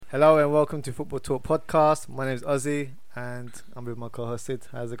Hello and welcome to Football Talk Podcast. My name is Ozzy and I'm with my co-host Sid.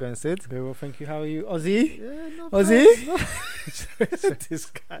 How's it going, Sid? Very well, thank you. How are you, Ozzy? Yeah, not Ozzy? this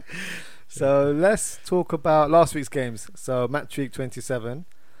guy. So let's talk about last week's games. So match week 27.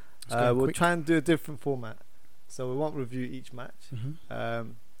 We'll try and do a different format. So we won't review each match.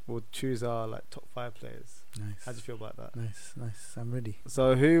 We'll choose our top 5 players. Nice. How do you feel about that? Nice. I'm ready.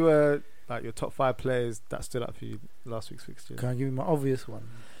 So who were your top 5 players that stood up for you last week's fixture? Can I give you my obvious one?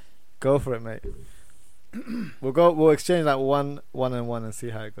 Go for it, mate. We'll exchange one and one and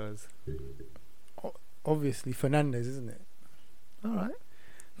see how it goes. Obviously, Fernandes, isn't it? All right.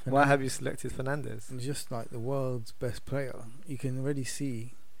 Why have you selected Fernandes? He's just like the world's best player. You can already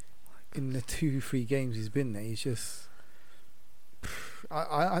see in the 2-3 games he's been there. He's just,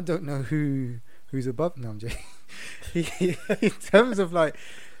 I don't know who's above Namjay. In terms of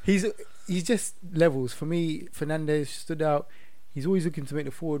he's just levels. For me, Fernandes stood out. He's always looking to make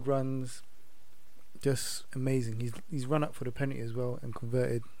the forward runs. Just amazing. He's run up for the penalty as well and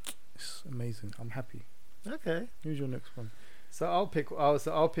converted. It's amazing. I'm happy. Okay. Who's your next one? So I'll pick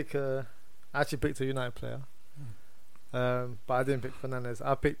I actually picked a United player. But I didn't pick Fernandes.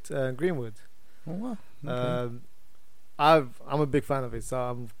 I picked Greenwood. Oh wow. Okay. I'm a big fan of it, so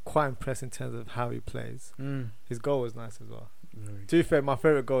I'm quite impressed in terms of how he plays. His goal was nice as well. To be fair, my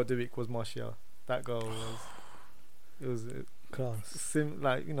favourite goal of the week was Martial. That goal was class.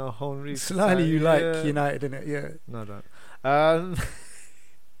 Henry. Slightly you like United, innit? Yeah. No, I don't.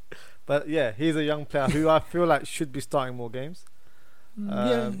 But yeah, he's a young player who I feel like should be starting more games.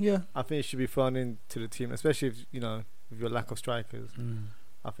 Yeah. I think he should be thrown into the team, especially if with your lack of strikers.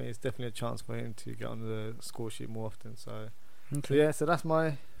 I think it's definitely a chance for him to get on the score sheet more often. So that's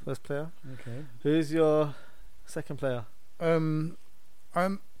my first player. Okay. Who's your second player? I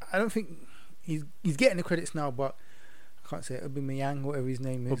don't think he's getting the credits now, but I can't say it. Aubameyang, whatever his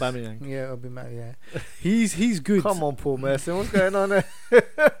name is. Aubameyang. Yeah, Aubameyang. Yeah, he's good. Come on, Paul Merson, what's going on there?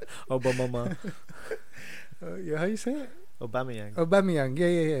 Obama. Yeah, how you say it? Aubameyang. Yeah.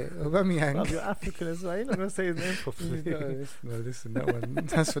 Aubameyang. Well, you're African as well. You're not going to say his name properly. No, listen, that one.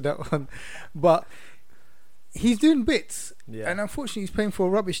 That's for that one. But he's doing bits. Yeah. And unfortunately, he's playing for a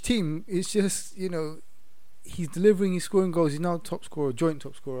rubbish team. It's just, he's delivering, he's scoring goals. He's now top scorer, joint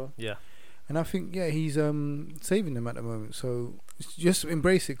top scorer. Yeah. And I think, he's saving them at the moment. So just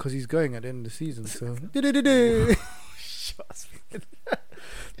embrace it because he's going at the end of the season. So, to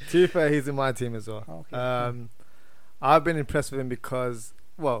be fair, he's in my team as well. Okay. I've been impressed with him because,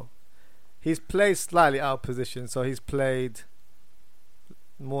 he's played slightly out of position. So he's played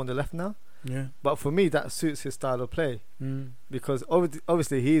more on the left now. Yeah. But for me, that suits his style of play. Because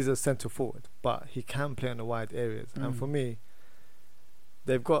obviously he's a centre forward, but he can play on the wide areas. And for me,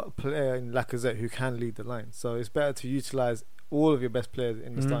 they've got a player in Lacazette who can lead the line. So it's better to utilise all of your best players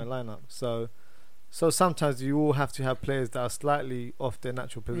in the starting lineup. So sometimes you will have to have players that are slightly off their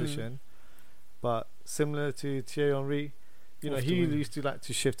natural position. But similar to Thierry Henry, he used to like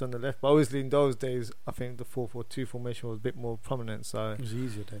to shift on the left. But obviously in those days, I think the 4-4-2 formation was a bit more prominent. So it was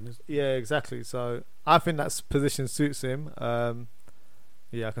easier then, isn't it? Yeah, exactly. So I think that position suits him. I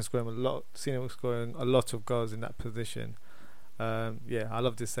can score him a lot. Seen him scoring a lot of goals in that position. I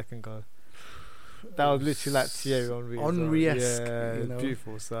love this second goal. That was literally like Thierry Henry. Henry-esque. Yeah,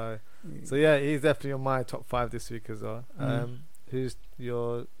 beautiful. So he's definitely on my top 5 this week as well. Who's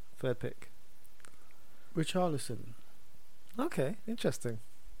your third pick? Richarlison. Okay, interesting.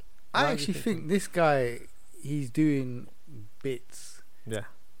 I actually think this guy, he's doing bits. Yeah.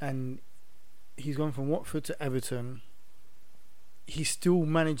 And he's gone from Watford to Everton. He's still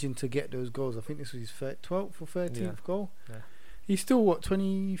managing to get those goals. I think this was his 12th or 13th goal. Yeah. He's still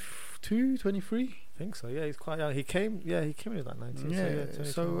 22, 23? I think so. Yeah, he's quite young. He came in like 19.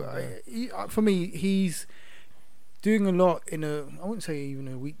 So for me, he's doing a lot in I wouldn't say even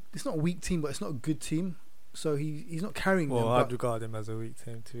a weak. It's not a weak team, but it's not a good team. So he's not carrying them. Well, I'd regard him as a weak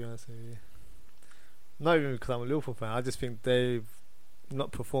team, to be honest with you. Not even because I'm a Liverpool fan. I just think they've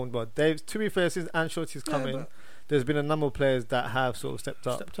not performed well. To be fair, since Ancelotti's come in, there's been a number of players that have sort of stepped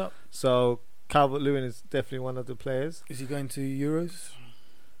up. So Calvert-Lewin is definitely one of the players. Is he going to Euros?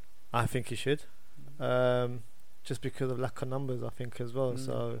 I think he should. Just because of lack of numbers, I think, as well.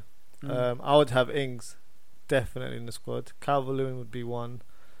 So I would have Ings definitely in the squad. Calvert-Lewin would be one.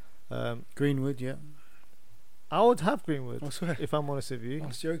 Greenwood, yeah. I would have Greenwood, I swear. if I'm honest with you. I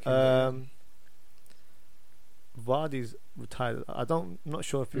was joking. Vardy's retired. I'm not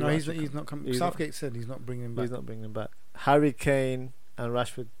sure if he's not coming. Southgate said he's not bringing him back. He's not bringing him back. Harry Kane and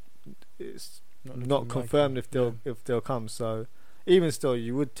Rashford, it's not confirmed if they'll come. So even still,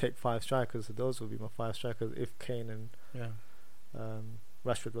 you would take 5 strikers. So those would be my 5 strikers if Kane and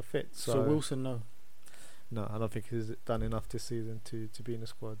Rashford were fit. So Wilson, no. No, I don't think he's done enough this season to be in the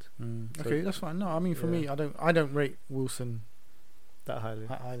squad. Okay, that's fine. No, I mean for me, I don't rate Wilson that highly.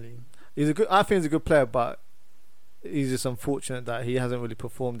 I think he's a good player, but he's just unfortunate that he hasn't really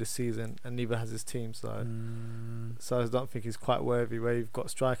performed this season, and neither has his team. So I don't think he's quite worthy. Where you've got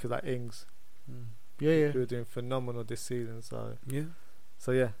strikers like Ings, who are doing phenomenal this season. So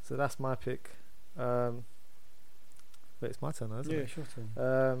that's my pick. Wait, it's my turn now, isn't it? Yeah, sure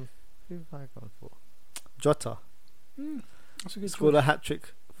turn. Who have I gone for? Jota. That's a good scored a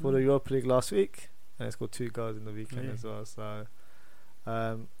hat-trick for the Europa League last week, and he scored 2 goals in the weekend as well. So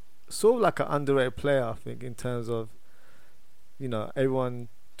sort of like an underrated player, I think, in terms of, everyone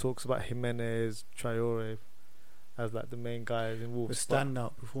talks about Jimenez, Traore as like the main guys in Wolves. The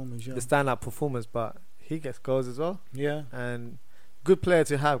standout performers, The standout performers, but he gets goals as well. Yeah. And good player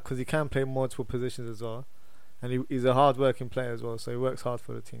to have because he can play multiple positions as well. And he's a hard-working player as well, so he works hard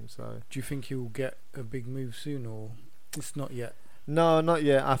for the team. So, do you think he'll get a big move soon, or it's not yet? No, not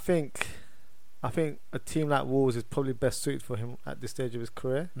yet. I think a team like Wolves is probably best suited for him at this stage of his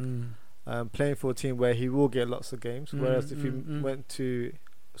career. Playing for a team where he will get lots of games, whereas if he went to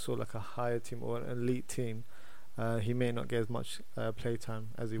sort of like a higher team or an elite team, he may not get as much play time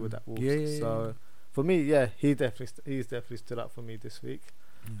as he would at Wolves. So, for me, he's definitely stood up for me this week.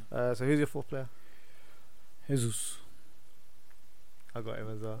 So, who's your 4th player? Jesus. I got him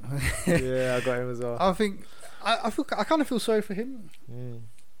as well. I got him as well. I think I kind of feel sorry for him.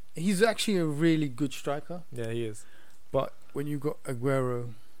 He's actually a really good striker. Yeah, he is. But when you got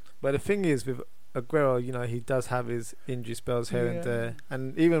Aguero, but the thing is with Aguero, he does have his injury spells here and there,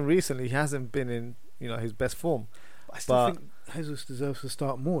 and even recently he hasn't been in his best form. I still think Jesus deserves to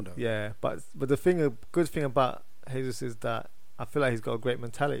start more though. Yeah, but good thing about Jesus is that I feel like he's got a great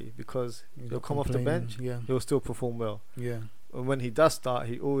mentality because he'll come off the bench, he'll still perform well. Yeah. And when he does start,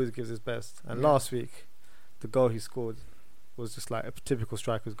 he always gives his best. And last week, the goal he scored was just like a typical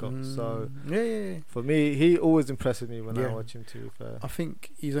striker's goal. So for me, he always impresses me when I watch him. To be fair, I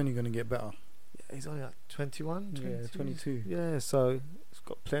think he's only going to get better. Yeah, he's only like 21, 22. Yeah, so he's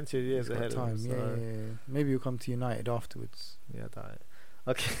got plenty of years ahead of him. So. Maybe he'll come to United afterwards. Yeah, that.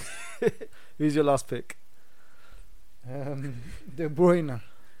 Okay, who's your last pick? De Bruyne.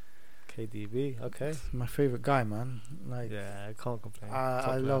 KDB, okay. My favourite guy, man. Like, I can't complain.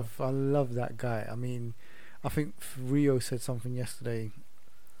 I love that guy. I mean, I think Rio said something yesterday.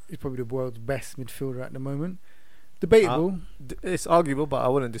 He's probably the world's best midfielder at the moment. Debatable. It's arguable, but I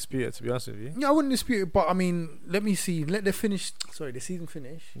wouldn't dispute it, to be honest with you. Yeah, I wouldn't dispute it, but I mean, let me see. Let the season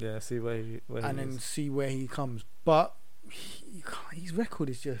finish. Yeah, see where he then see where he comes. But his record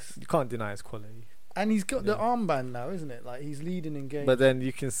is just... You can't deny his quality. And he's got the armband now, isn't it? Like, he's leading in games. But then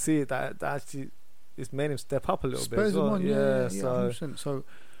you can see that actually it's made him step up a little bit as well. On, yeah, 100%. So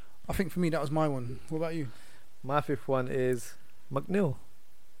I think for me, that was my one. What about you? My 5th one is McNeil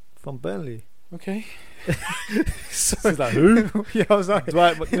from Burnley. Okay. So like, who? Yeah, I was like...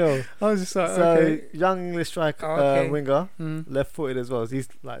 Dwight McNeil. I was just like, young English striker, winger, left-footed as well. He's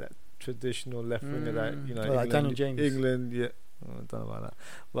like that traditional left winger that, like Daniel James. England, I don't know about that,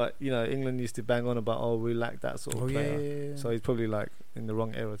 but England used to bang on about we lack that sort of player. Yeah. So he's probably like in the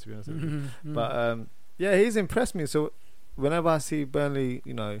wrong era, to be honest with you. But he's impressed me. So whenever I see Burnley,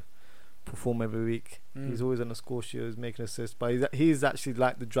 perform every week, he's always on the score sheet, he's making assists. But he's actually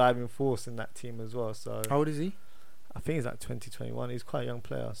like the driving force in that team as well. So how old is he? I think he's like 2021. He's quite a young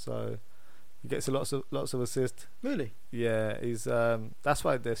player, so he gets lots of assists. Really? Yeah, he's that's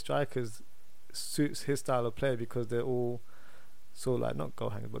why their strikers suits his style of play because they're all sort of like not goal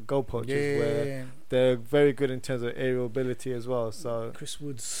hangers but goal poachers where they're very good in terms of aerial ability as well. So Chris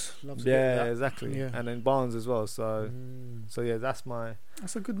Woods loves that. Exactly. And then Barnes as well. So that's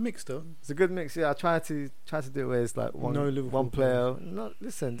a good mix though. It's a good mix. I try to do it where it's like one player. No,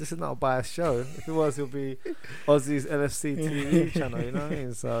 listen, this is not a biased show. If it was, it'll be Aussie's LFC TV channel. You know what I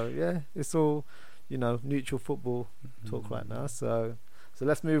mean? So it's all neutral football talk right now. So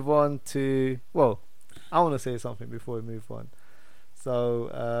let's move on to. Well, I want to say something before we move on. So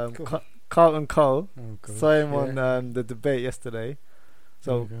Carlton Cole saw him on the debate yesterday.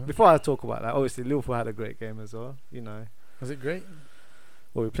 So before I talk about that, obviously Liverpool had a great game as well. Was it great?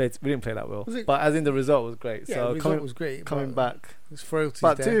 Well, we didn't play that well, but as in the result was great. Yeah, the result was great. Coming back, it's frailties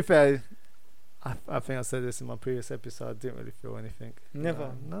but there. to be fair, I think I said this in my previous episode. I didn't really feel anything.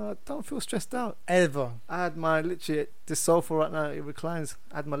 Never. No, I don't feel stressed out ever. I had this sofa right now. It reclines.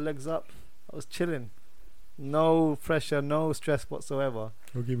 I had my legs up. I was chilling. No pressure, no stress whatsoever.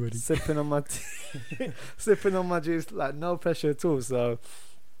 Okay, buddy. Sipping on my sipping on my juice, like no pressure at all. So,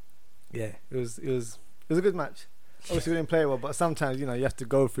 yeah, it was a good match. obviously we didn't play well, but sometimes you have to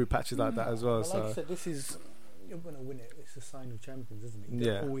go through patches like that as well. But So like I said, you're going to win it. It's a sign of champions, isn't it? You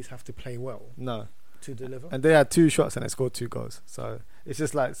Yeah. don't always have to play well no, to deliver. and they had 2 shots and they scored 2 goals. So it's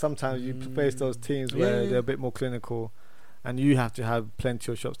just like sometimes you face those teams where Yeah. they're a bit more clinical, and you have to have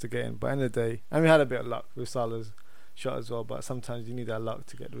plenty of shots to get in. But at the end of the day, and we had a bit of luck with Salah's shot as well. But sometimes you need that luck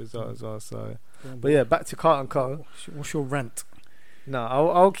to get the result as well. So, but yeah, back to Carlton Cole. What's your rant? No,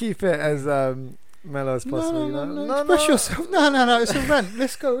 I'll keep it as mellow as possible. No. Express yourself. No. It's a rant.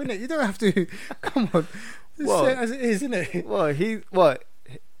 Let's go, innit? You don't have to. Come on. Just Well, say it as it is, innit?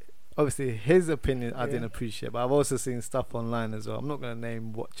 Obviously his opinion I Yeah. didn't appreciate, but I've also seen stuff online as well. I'm not going to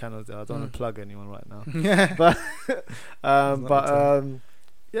name what channels they are. I don't want to plug anyone right now. Yeah.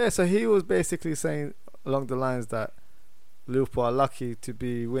 Yeah, so he was basically saying along the lines that Liverpool are lucky to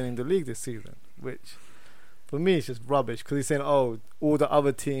be winning the league this season, which for me is just rubbish, because he's saying, oh, all the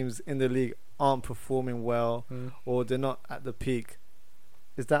other teams in the league aren't performing well or they're not at the peak.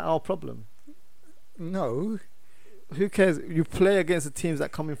 Is that our problem? No. Who cares? You play against the teams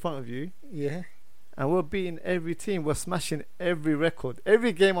that come in front of you, Yeah. and we're beating every team. We're smashing every record.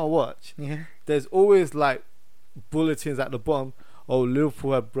 Every game I watch, Yeah. there's always like bulletins at the bottom. Oh,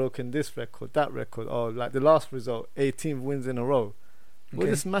 Liverpool have broken this record, that record. Oh, like the last result, 18 wins in a row. We're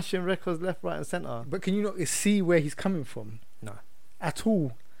Okay. just smashing records left, right, and centre. But can you not see where he's coming from? No. At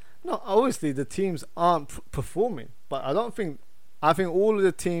all. No, obviously the teams aren't performing, but I think all of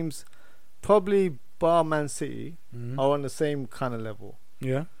the teams, probably bar Man City, are on the same kind of level.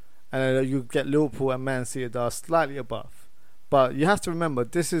 Yeah. And you get Liverpool and Man City that are slightly above. But you have to remember,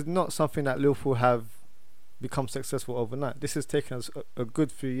 this is not something that Liverpool have become successful overnight. This has taken us a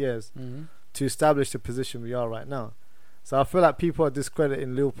good few years to establish the position we are right now. So I feel like people are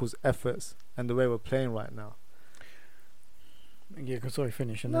discrediting Liverpool's efforts and the way we're playing right now. Yeah, sorry,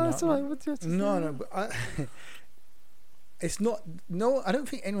 finish. And No, then it's alright. What do you have to say? No, but it's not. No, I don't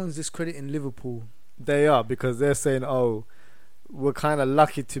think anyone's discrediting Liverpool. They are, because they're saying, oh, we're kind of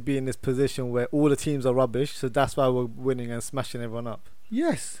lucky to be in this position where all the teams are rubbish, so that's why we're winning and smashing everyone up.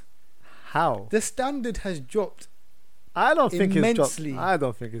 Yes. How? The standard has dropped. I don't think it's Immensely. dropped. I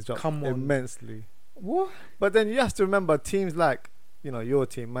don't think it's dropped Come on. immensely. What? But then you have to remember teams like, your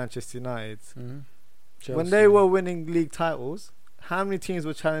team, Manchester United, when Chelsea. they were winning league titles, how many teams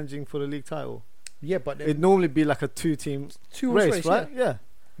were challenging for the league title? Yeah, but It'd normally be like a 2-team race, right? Yeah.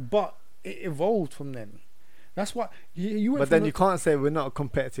 But it evolved from then. That's why you went. But then you can't say we're not a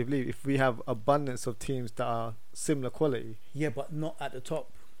competitive league if we have abundance of teams that are similar quality. Yeah, but not at the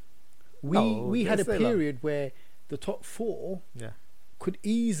top. No, We had a let's say that. period where the top 4 Yeah. could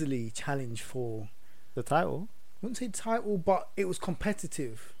easily challenge for, The title. I wouldn't say title, but it was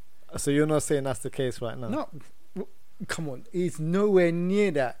competitive. So you're not saying that's the case right now? No, come on, it's nowhere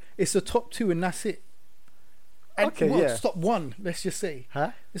near that. It's the top 2 and that's it. And, Okay, well, yeah. it's top 1. Let's just say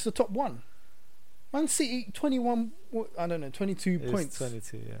Huh? it's the top 1. Man City 21. I don't know, 22 It's points.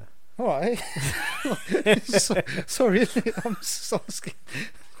 22, yeah. All right. Sorry, I'm so scared.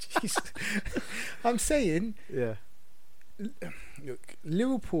 Jesus. I'm saying, Yeah. look,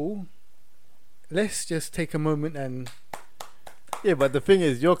 Liverpool. Let's just take a moment and. Yeah, but the thing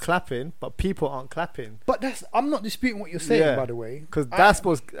is, you're clapping, but people aren't clapping. But I'm not disputing what you're saying, Yeah. by the way. Because that's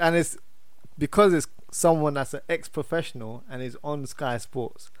what's, and it's because it's someone that's an ex-professional and is on Sky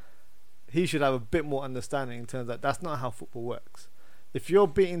Sports. He should have a bit more understanding in terms of that's not how football works. If you're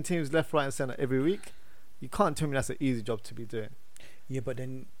beating teams left, right, and centre every week, you can't tell me that's an easy job to be doing. Yeah, but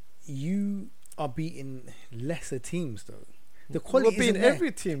then you are beating lesser teams, though. The We're quality beating isn't there.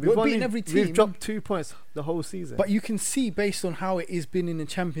 every team. We're beating every team. We've dropped 2 points the whole season. But you can see, based on how it has been in the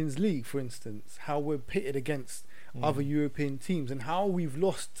Champions League, for instance, how we're pitted against other European teams and how we've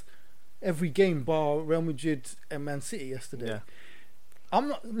lost every game bar Real Madrid and Man City yesterday.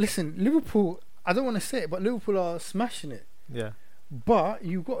 Yeah. Listen, Liverpool, I don't want to say it, but Liverpool are smashing it. Yeah. But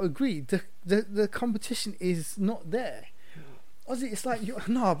you've got to agree, the competition is not there. Ozzy, it's like,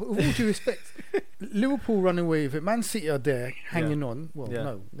 but with all due respect, Liverpool run away with it. Man City are there, hanging on. Well, Yeah.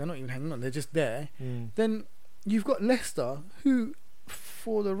 no, they're not even hanging on. They're just there. Mm. Then you've got Leicester, who,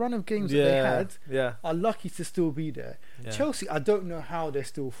 for the run of games that they had, are lucky to still be there. Yeah. Chelsea, I don't know how they're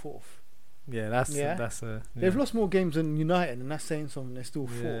still fourth. Yeah, that's They've lost more games than United, and that's saying something. They're still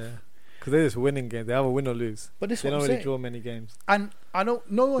fourth. Yeah. Because they're just winning games. They have a win or lose. But this is They what I'm don't really saying. draw many games. And I don't.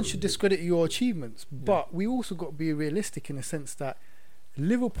 No one should discredit your achievements, but we also got to be realistic in the sense that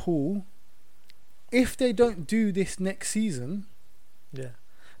Liverpool, if they don't do this next season, Yeah.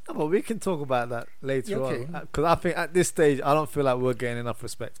 No, but we can talk about that later Okay. on. Because I think at this stage, I don't feel like we're getting enough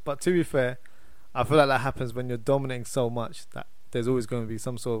respect. But to be fair, I feel like that happens when you're dominating so much that there's always going to be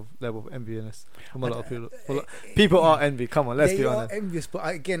some sort of level of enviness from a lot of people. People are envy. Come on, let's be honest. They are envious, but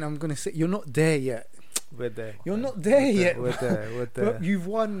again, I'm going to say you're not there yet. We're there. You're not there yet. We're there. But you've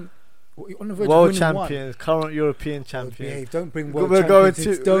won. You're on the verge world of champions, current European Oh, champions. behave. Don't bring We're world going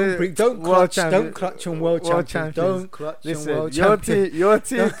champions. to- Don't clutch on world champions. Don't clutch on Listen, world your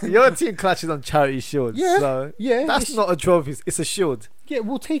champions. your team clutches on charity shields. Yeah, so yeah, that's not a trophy. It's a shield. Yeah,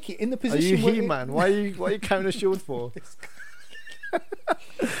 we'll take it in the Are position. you where He-Man? Why are you carrying a shield for?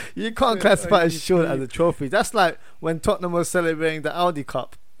 You can't classify a shield as a trophy. That's like when Tottenham was celebrating the Audi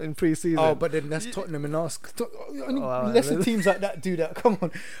Cup in pre-season. Oh, but then that's Tottenham and us. Only Oh, lesser well. teams like that do that. Come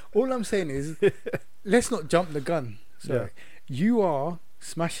on. All I'm saying is, let's not jump the gun. So Yeah. you are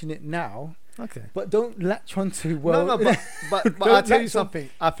smashing it now, Okay. but don't latch onto No, but I'll Don't tell you latch something.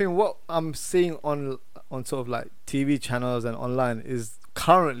 I think what I'm seeing on sort of like TV channels and online is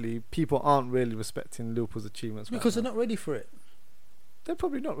currently people aren't really respecting Liverpool's achievements because right they're not ready for it. they're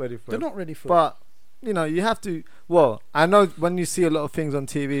probably not ready for They're it. not ready for it. But you know, you have to. Well, I know when you see a lot of things on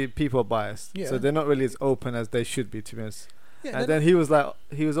TV, people are biased, Yeah. so they're not really as open as they should be, to be honest. Yeah, And then he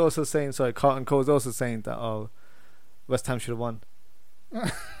was also saying, sorry, Carlton Cole was also saying that West Ham should have won.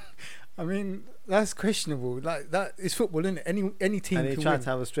 I mean, that's questionable. Like that is football, isn't it? Any team And he can tried win. to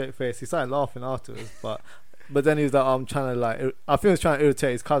have a straight face. He started laughing afterwards, but then he was like, I'm trying to I think he was trying to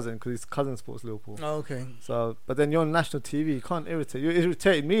irritate his cousin because his cousin supports Liverpool. Oh, okay. So, but then you're on national TV, you can't irritate. You're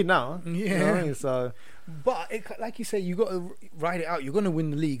irritating me now. Yeah. You know what I mean? So But like you say, you got to ride it out. You're going to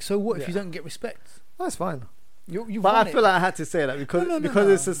win the league. So what if you Yeah. don't get respect? that's fine. You've But won I feel like I had to say that because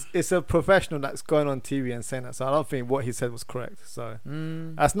No. it's a professional that's going on TV and saying that. So I don't think what he said was correct. So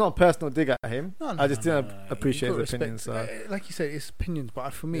Mm. that's not a personal dig at him. No, I just didn't no. appreciate You've got his opinion. So like you said, it's opinions.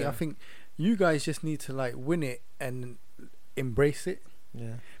 But for me, Yeah. I think you guys just need to like win it and embrace it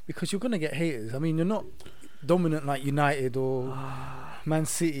yeah. because you're gonna get haters. I mean, you're not dominant like United or Man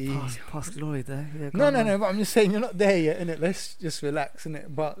City. Past glory there. Yeah, No. But I'm just saying you're not there yet, innit? Let's just relax,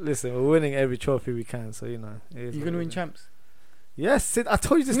 innit? But Listen, we're winning every trophy we can, so you know. you're gonna win champs. Yes, Sid, I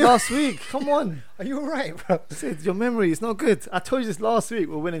told you this last week. Come on, Are you alright, bro? Sid, your memory is not good. I told you this last week.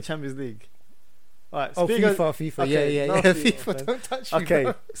 We're winning Champions League. All right. Oh, speaking of- FIFA. okay, Yeah. no FIFA, FIFA, man. don't touch me. Okay,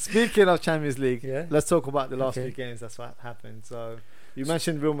 bro. speaking of Champions League, Yeah. let's talk about the last Okay. few games. That's what happened. So you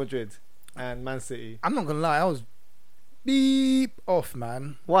mentioned Real Madrid and Man City. I'm not gonna lie. I was beep off,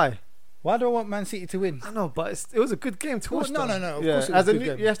 man. Why? Why do I want Man City to win? I know, but it was a good game to Well, watch. no, though. no. Of Yeah, course it as was a a good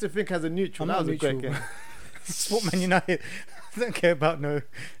game. you have to think as a neutral. I'm That not was a great neutral. game. Sport Man United. I don't care about no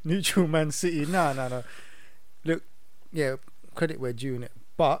neutral Man City. No. Look, yeah, credit where due in it,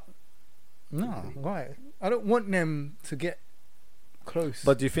 but no, why? I don't want them to get close.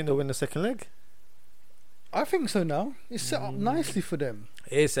 But do you think they'll win the second leg? I think so now. It's set up nicely for them.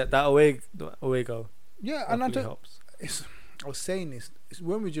 It's that away goal. Yeah, and I definitely don't. helps. I was saying this.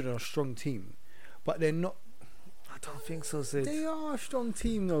 Real Madrid are a strong team, but they're not. I don't think so, Sid. They are a strong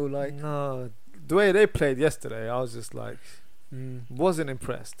team though. Like, No, the way they played yesterday, I was just like, wasn't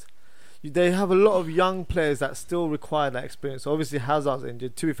impressed. They have a lot of young players that still require that experience. Obviously, Hazard's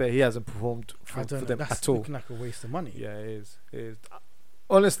injured. To be fair, he hasn't performed I for don't know. them That's at all. looking like a waste of money. Yeah, it is. It is.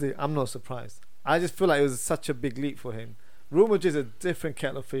 Honestly, I'm not surprised. I just feel like it was such a big leap for him. Real Madrid is a different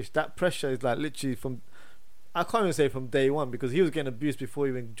kettle of fish. That pressure is like literally from, I can't even say from day one because he was getting abused before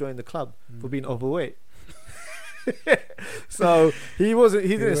he even joined the club for being overweight. So he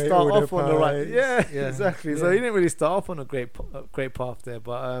didn't start off on the right. Yeah, exactly. So he didn't really start off on a great path there.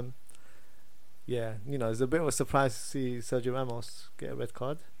 But yeah, you know, it's a bit of a surprise to see Sergio Ramos get a red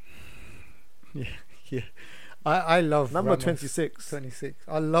card. I love Number Ramos. 26. 26.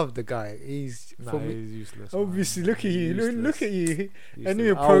 I love the guy. He's No, for me. he's useless. Obviously, man. look at you. Useless. Look at you. Useless. Any I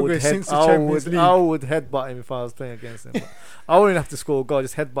would progress since the Champions League. I would headbutt him if I was playing against him. I wouldn't have to score a goal.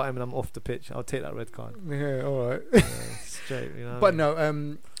 Just headbutt him and I'm off the pitch. I'll take that red card. Yeah, all right. Yeah, straight, you know. But no,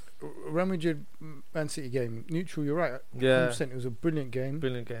 Real Madrid Man City game neutral. You're right. Yeah, 100%. It was a brilliant game.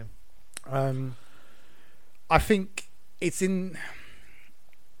 brilliant game. I think it's Man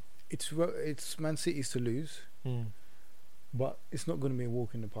City's to lose, but it's not going to be a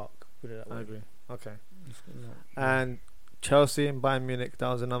walk in the park. Put it that way. I agree. Okay. It's not. And Chelsea and Bayern Munich. That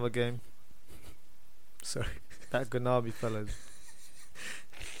was another game. Sorry. That Gnabry fellas.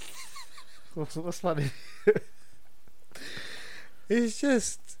 What's funny? It's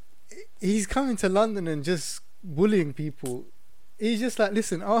just he's coming to London and just bullying people. He's just like,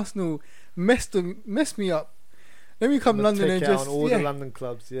 listen, Arsenal messed me up. Let me come London take and it just out on all the London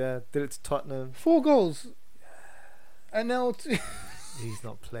clubs. Yeah, did it to Tottenham. 4 goals. And now He's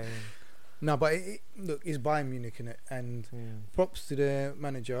not playing. no, but look, it's Bayern Munich in it, and props to the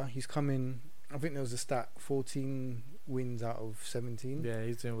manager. He's coming. I think there was a stat: 14 wins out of 17. Yeah,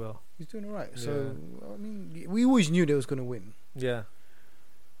 he's doing well. He's doing all right. Yeah. So I mean, we always knew they was going to win, Yeah.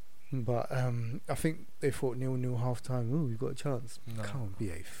 but I think they thought 0-0 half time. Ooh, we've got a chance. No. Come on,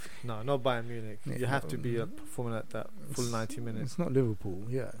 behave. No, not Bayern Munich. Yeah, You have to be no. performing at that full 90 minutes. It's not Liverpool.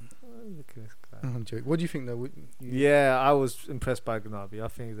 Yeah, Look at this guy. I'm joking. What do you think though? Yeah, I was impressed by Gnabry. I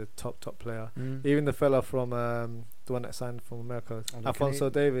think he's a top player. Mm. Even the fella from the one that signed from America, Oh, the Alfonso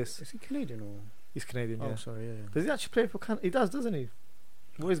Davis. Is he Canadian or? He's Canadian. Oh, Yeah. sorry. Yeah. Does he actually play for Canada? He does, doesn't he?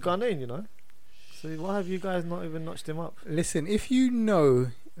 Well, he's Ghanaian, you know. So why have you guys not even notched him up? Listen, if you know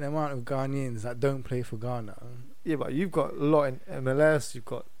the amount of Ghanaians that don't play for Ghana, Yeah, but you've got a lot in MLS. You've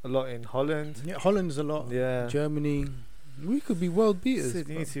got a lot in Holland. yeah, Holland's a lot. Yeah. Germany, we could be world beaters. Sid,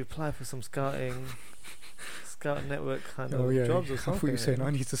 you need to apply for some scouting, scout network kind Oh of yeah, jobs or I something. thought you were saying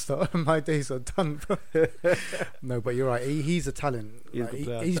I need to start. My days are done, bro. No, but you're right. He's a talent. He's a Like, good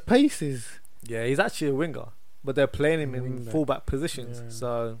player. his pace is. Yeah, he's actually a winger, but they're playing him in Wingback. fullback positions. Yeah.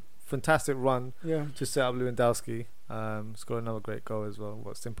 So fantastic run Yeah. to set up Lewandowski. Scored another great goal as well.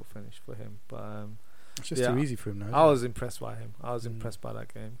 What simple finish for him. But It's just Yeah. too easy for him now. I was impressed by him. I was Mm. impressed by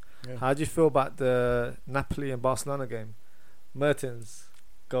that game. Yeah. How do you feel about the Napoli and Barcelona game? Mertens'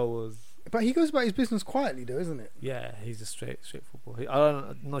 goal was. But he goes about his business quietly, though, isn't it? Yeah, he's a straight football.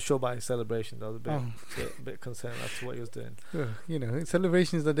 I'm not sure about his celebration. Though. I was a bit concerned as to what he was doing. You know,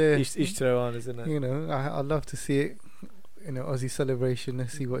 celebrations are there. Each to their own, isn't it? You know, I'd love to see it. You know, Aussie celebration.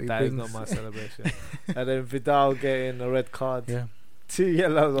 Let's see what he That is brings. not my celebration. And then Vidal getting a red card, Yeah, 2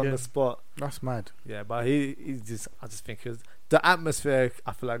 yellows on Yeah. the spot. that's mad. Yeah, but he's just. I just think it was the atmosphere.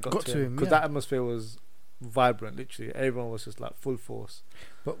 I feel like got to him because yeah. that atmosphere was vibrant. Literally, everyone was just like full force.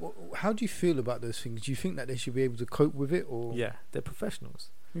 But how do you feel about those things? Do you think that they should be able to cope with it, or Yeah, they're professionals.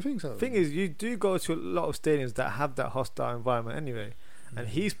 you think so? Thing is, you do go to a lot of stadiums that have that hostile environment anyway. And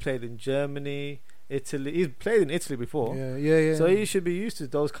he's played in Germany, Italy. He's played in Italy before. yeah. So he should be used to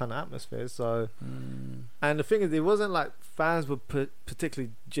those kind of atmospheres. So, and the thing is, it wasn't like fans were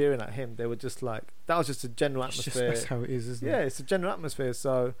particularly jeering at him. They were just like, that was just a general It's just, atmosphere. that's how it is, isn't Yeah, it? it's a general atmosphere.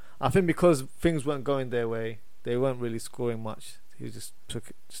 So I think because things weren't going their way, they weren't really scoring much. He just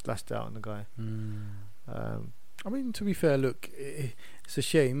slashed out on the guy. I mean, to be fair, look, it's a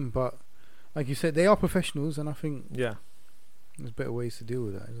shame, but like you said, they are professionals, and I think Yeah. there's better ways to deal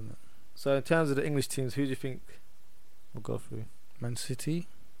with that, isn't it? So in terms of the English teams, who do you think will go through? Man City.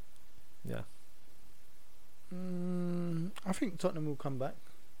 Yeah. I think Tottenham will come back.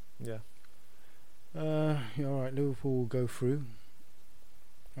 Yeah. Yeah, all right. Liverpool will go through.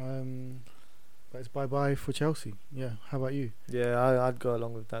 But it's bye for Chelsea. Yeah. How about you? Yeah, I'd go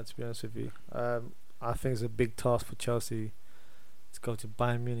along with that, to be honest with you. I think it's a big task for Chelsea to go to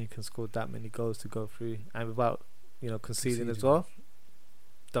Bayern Munich and score that many goals to go through, and without conceding as well.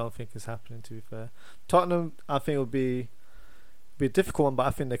 Don't think it's happening, to be fair. Tottenham, I think will be a difficult one, but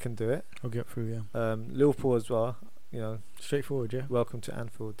I think they can do it. I'll get through. Yeah. Liverpool as well. Straightforward. Yeah. Welcome to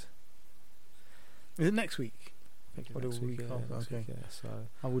Anfield. Is it next week? I think Or the next week, week yeah, after, next okay. week, yeah. So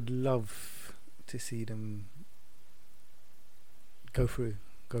I would love to see them go through.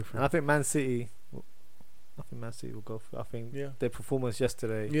 and I think Man City. I think Man City will go through. I think Yeah. their performance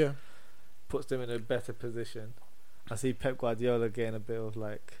yesterday Yeah. puts them in a better position. I see Pep Guardiola getting a bit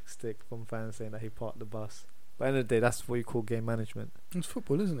of stick from fans saying that he parked the bus. But at the end of the day, that's what you call game management. It's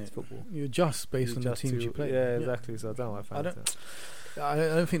football, isn't it? It's football. You adjust based You on the adjust teams to- you play. Yeah, exactly. So I don't know why I fans don't- do. I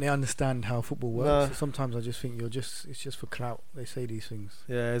don't think they understand how football works. No. Sometimes I just think it's just for clout. They say these things.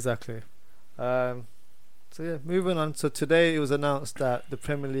 Yeah, exactly. So yeah, moving on. So today it was announced that the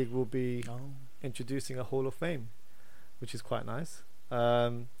Premier League will be Oh. introducing a Hall of Fame, which is quite nice.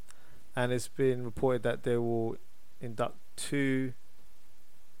 And it's been reported that they will induct 2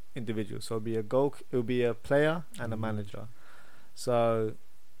 individuals. So it'll be a player and a manager. So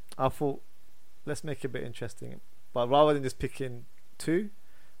I thought, let's make it a bit interesting. But rather than just picking 2,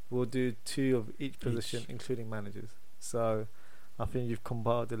 we'll do 2 of each position, including managers. So I think you've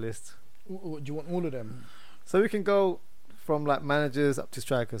compiled the list. Do you want all of them? So we can go from managers up to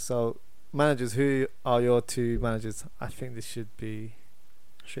strikers. So managers, who are your 2 managers? I think this should be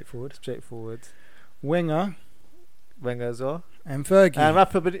straightforward. Wenger Wenger as well. and Fergie. And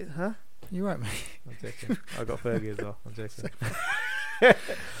Rafa, huh? You're right, mate. I'm joking. I got Fergie as well. I'm joking.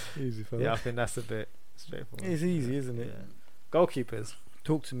 Easy, fella. Yeah, I think that's a bit straightforward. It's easy, isn't it? Yeah. Goalkeepers.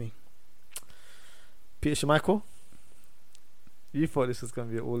 Talk to me. Peter Schmeichel. You thought this was going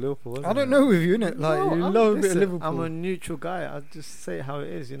to be all Liverpool, wasn't I don't it? know with you, innit? Like, No, you I'm- love a bit of listen, Liverpool. I'm a neutral guy. I just say it how it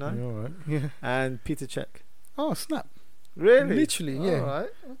is, You're all right. Yeah. And Peter Cech. Oh, snap. Really? Literally, yeah. All right.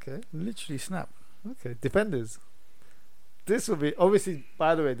 Okay. Literally snap. Okay. Defenders. This will be obviously.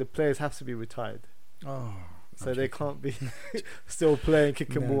 By the way, the players have to be retired. Oh. so they can't be still playing,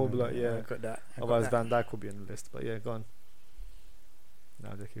 kicking ball. And be like, I got that. Otherwise, Van Dijk will be on the list. But yeah, go on. No,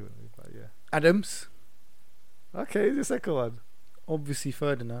 Jackie wouldn't be. But yeah. Adams, Okay, the second one. obviously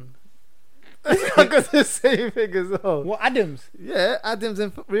Ferdinand. I got the same thing as well. What Adams? Yeah, Adams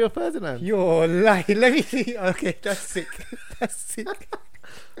and Rio Ferdinand. You're lying. Let me see. Okay, that's sick. That's sick.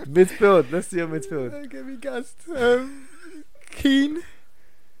 Midfield. Let's see your midfield. Get me gassed. Keane.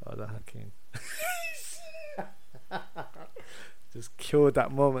 Oh, that Hakeem. Just killed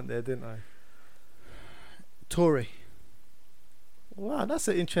that moment there, didn't I? Torre. Wow, that's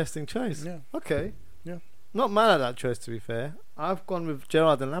an interesting choice. Yeah. Okay. Yeah. Not mad at that choice, to be fair. I've gone with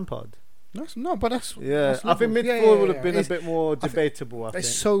Gerrard and Lampard. But that's Yeah, that's I think levels. midfield would have Yeah. been a It's- bit more debatable. I There's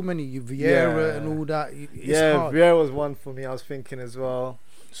think. so many Vieira and Yeah. all that. It's Yeah, hard. Vieira was one for me. I was thinking as well.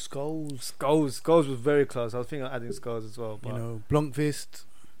 Scholes. Scholes was very close. I was thinking of adding Scholes as well. But You know, Blomqvist.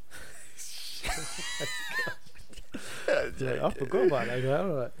 yeah, I forgot about that. Yeah, all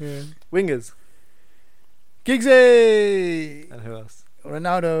right. Yeah. Wingers Giggsy. and who else?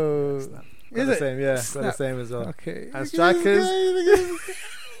 Ronaldo. Got Is the it? same, yeah. Got the Snap. same as well. Okay. And strikers?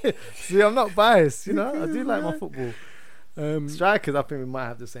 See, I'm not biased. You know, I do like my football. Strikers, I think we might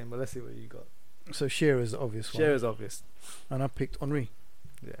have the same. But let's see what you got. So Shearer's the obvious one. Shearer's obvious. And I picked Henri.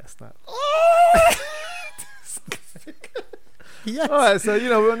 Yeah, snap. Yes. All right, so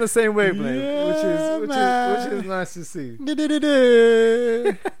we're on the same wavelength, Yeah, which is man. nice to see.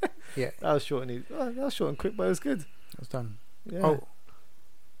 Yeah. That was short and easy. Oh, that was short and quick, but it was good. That's done. Yeah. Oh,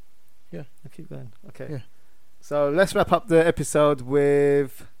 I'll keep going. Okay. Yeah. So let's wrap up the episode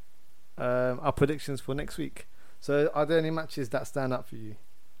with our predictions for next week. So, are there any matches that stand out for you?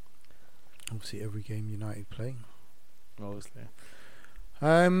 obviously every game United play. Obviously.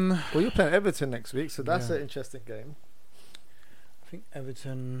 I Well, you're playing Everton next week, so that's Yeah. an interesting game. think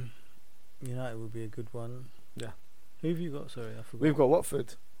Everton United would be a good one. Yeah. Who have you got? Sorry, I forgot. We've got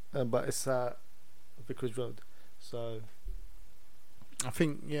Watford, but it's at Vicarage Road. So I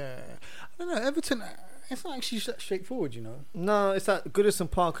think I don't know. Everton. It's not actually that straightforward, you know. no, it's at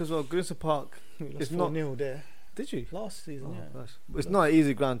Goodison Park as well. Goodison Park. It's It's not not- 0 there Did you? last season. Oh, yeah. gosh. It's not an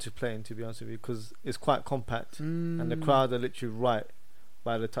easy ground to play in, to be honest with you, because it's quite compact and the crowd are literally right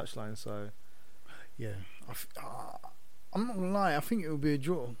by the touchline. So Yeah. I'm not gonna lie. I think it will be a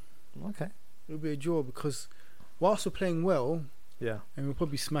draw. okay, It will be a draw because whilst we're playing well, yeah. and we're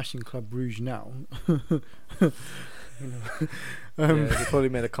probably smashing Club Brugge now. You know, Yeah, they probably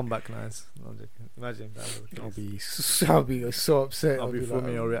made a comeback nice. No, I'm joking. Imagine that. I'll be so upset. I'll be like,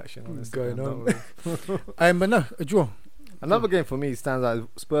 filming your reaction on what's Instagram, going don't on? worry. But no, a draw. Another game for me stands out: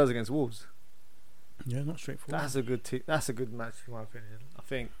 Spurs against Wolves. Yeah, not straightforward. That's a good. That's a good match, in my opinion. I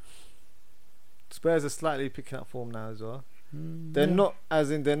think Spurs are slightly picking up form now as well. They're Yeah. not, as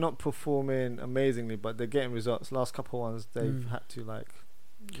in they're not performing amazingly, but they're getting results. Last couple of ones, they've Mm. had to like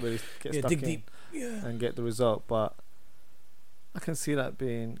really get Yeah, stuck dig in deep. Yeah. and get the result. But I can see that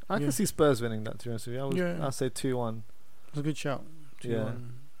being. I Yeah. can see Spurs winning that. To be honest with you, Yeah. I'll say 2-1. That's a good shout.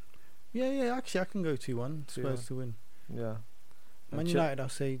 2-1. Yeah. Actually, I can go 2-1. 2-1. Spurs to win. Yeah. Man And United, I'll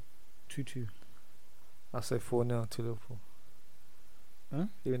say 2-2. I'll say 4-0 to Liverpool. Huh?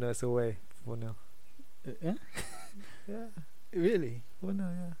 Even though it's away, 4-0. Yeah? Yeah, Really? 4-0.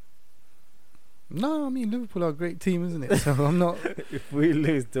 Yeah. No, I mean Liverpool are a great team, isn't it? So I'm not. If we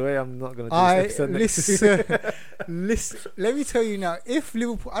lose the way, I'm not gonna do this episode next week. Listen. Let me tell you now. If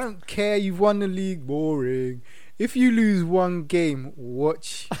Liverpool, I don't care. You've won the league. Boring. If you lose one game,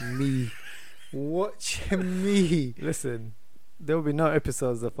 watch me. Watch me. Listen, there will be no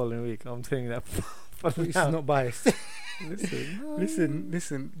episodes the following week. I'm telling you that. This is not biased. Listen,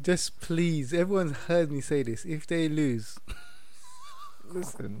 Listen. Just please. Everyone's heard me say this. If they lose,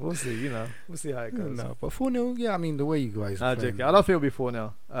 listen. We'll see. We'll see how it goes. no. But 4-0. Yeah, I mean the way you guys. I'll are playing. joke. I don't think it'll be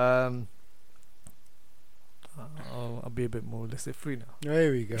 4-0. I'll be a bit more. Let's say 3-0.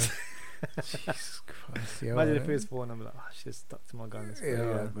 There we go. Jesus Christ. Yeah, Imagine if alright. it's 4 and I'm like, I should have stuck to my guns.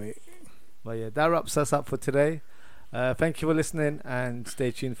 Yeah, mate. But yeah, that wraps us up for today. Thank you for listening and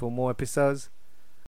stay tuned for more episodes.